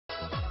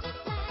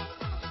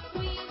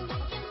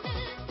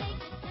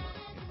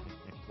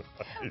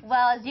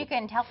Well, as you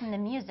can tell from the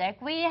music,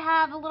 we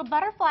have a little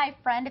butterfly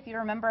friend. If you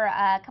remember,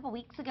 a couple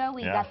weeks ago,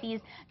 we got these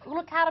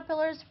little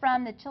caterpillars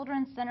from the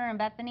Children's Center in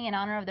Bethany in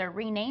honor of their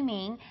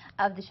renaming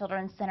of the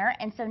Children's Center.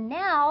 And so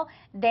now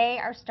they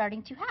are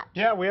starting to hatch.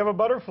 Yeah, we have a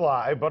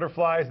butterfly.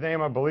 Butterfly's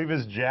name, I believe,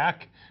 is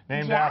Jack,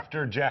 named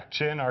after Jack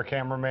Chin, our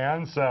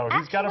cameraman. So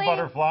he's got a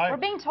butterfly. We're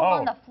being told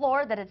on the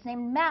floor that it's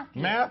named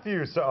Matthew.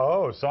 Matthew. So,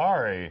 oh,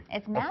 sorry.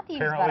 It's Matthew's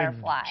Apparently,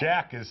 butterfly.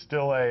 Jack is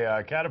still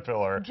a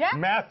caterpillar.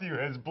 Matthew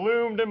has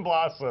bloomed and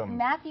blossomed.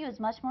 Matthew is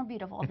much more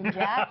beautiful than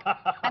Jack.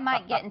 I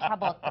might get in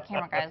trouble with the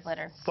camera guys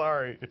later.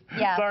 Sorry.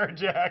 Yeah. Sorry,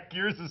 Jack.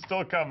 Yours is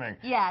still coming.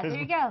 Yeah, there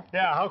you go.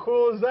 Yeah, how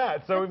cool is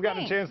that? So we've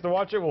gotten neat. a chance to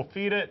watch it. We'll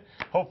feed it.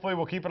 Hopefully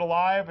we'll keep it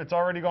alive. It's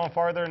already gone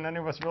farther than any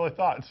of us really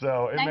thought.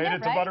 So it made it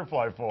to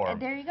butterfly form.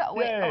 There you go.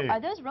 Wait, are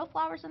those real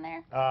flowers in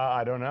there?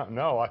 I don't know.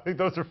 No, I think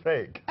those are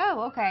fake.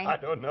 Oh, okay. I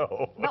don't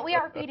know. But we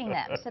are feeding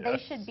them, so they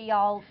should be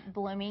all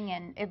blooming.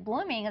 And if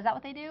blooming, is that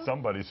what they do?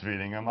 Somebody's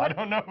feeding them. I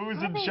don't know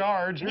who's in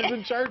charge. Who's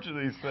in charge of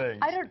these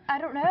things? I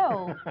don't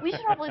know. We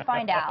should probably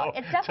find out.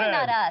 It's definitely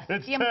not us.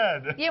 It's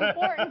Ted. The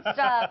important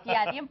stuff,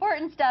 the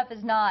important stuff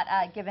is not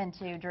given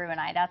to Drew and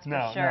I, that's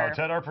for sure. No,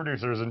 Ted, our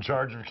producer, is in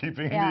charge of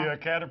keeping the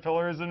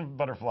caterpillars and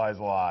butterflies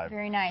alive.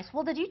 Very nice.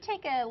 Well, did you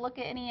take a look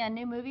at any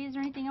new movies or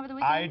anything over the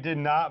weekend? I did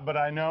not, but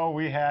I know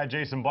we had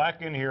Jason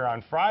Black in here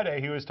on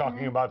Friday. He was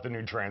talking about the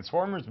new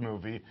Transformers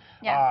movie.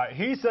 Yeah.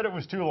 He said it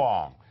was too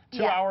long.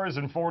 2 hours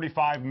and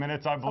 45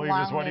 minutes, I believe,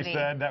 is what he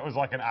said. That was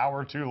like an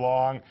hour too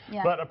long.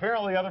 Yeah. But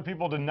apparently other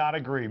people did not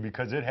agree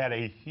because it had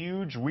a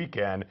huge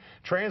weekend.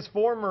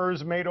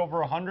 Transformers made over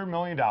 $100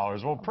 million.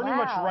 Well, pretty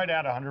much right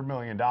at $100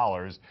 million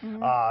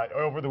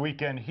over the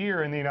weekend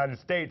here in the United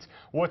States.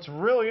 What's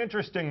really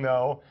interesting,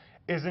 though,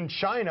 is in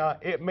China,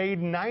 it made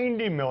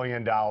 $90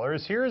 million.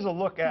 Here's a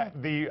look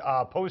at the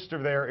poster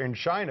there in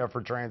China for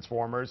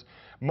Transformers.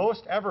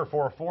 Most ever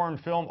for a foreign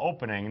film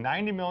opening.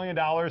 $90 million,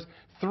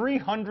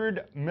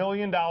 $300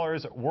 million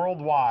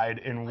worldwide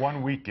in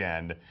one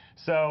weekend.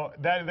 So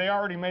that they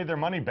already made their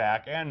money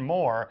back and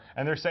more,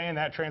 and they're saying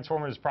that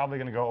Transformers is probably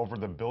going to go over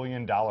the $1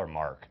 billion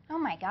mark. Oh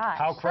my gosh.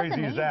 How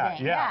crazy is that?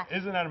 Yeah.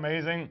 Isn't that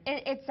amazing?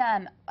 It's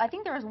I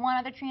think there was one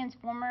other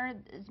Transformers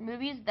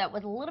movies that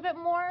was a little bit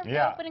more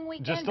the opening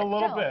weekend. Just a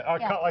little bit.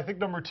 I think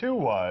number 2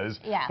 was.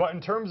 Yeah. But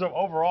in terms of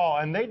overall,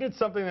 and they did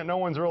something that no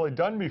one's really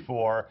done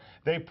before.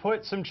 They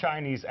put some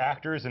Chinese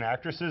actors and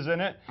actresses in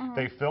it.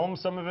 They filmed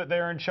some of it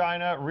there in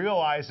China,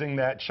 realizing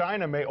that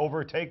China may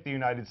overtake the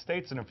United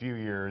States in a few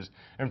years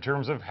in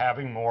terms of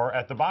having more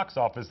at the box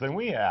office than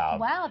we have.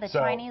 Wow, the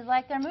Chinese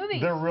like their movies.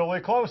 They're really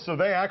close. So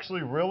they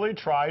actually really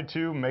tried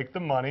to make the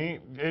money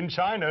in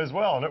China as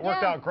well. And it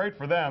worked out great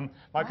for them.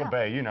 Michael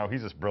Bay, you know,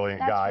 he's this brilliant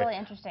guy. That's really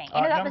interesting.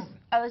 You know,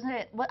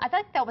 I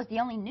thought that was the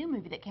only new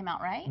movie that came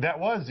out, right? That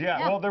was,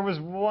 yeah. Well, there was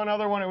one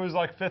other one. It was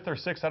like 5th or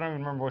 6th. I don't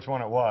even remember which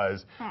one it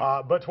was.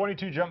 But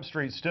 22 Jump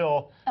Street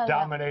still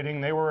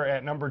dominating. They were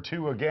at number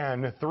 2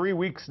 again, 3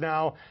 weeks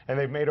now, and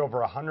they've made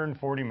over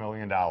 $140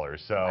 million.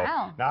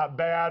 So not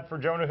bad for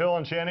Jonah Hill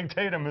and Channing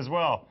Tatum as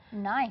well.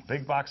 Nice.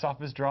 Big box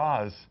office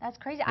draws. That's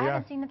crazy. I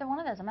haven't seen either one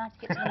of those. I'm going to have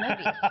to get to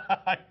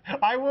the movies.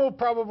 I will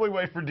probably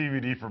wait for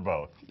DVD for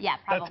both. Yeah,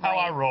 probably. That's how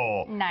I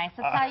roll. Nice.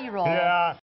 That's how you roll. Yeah.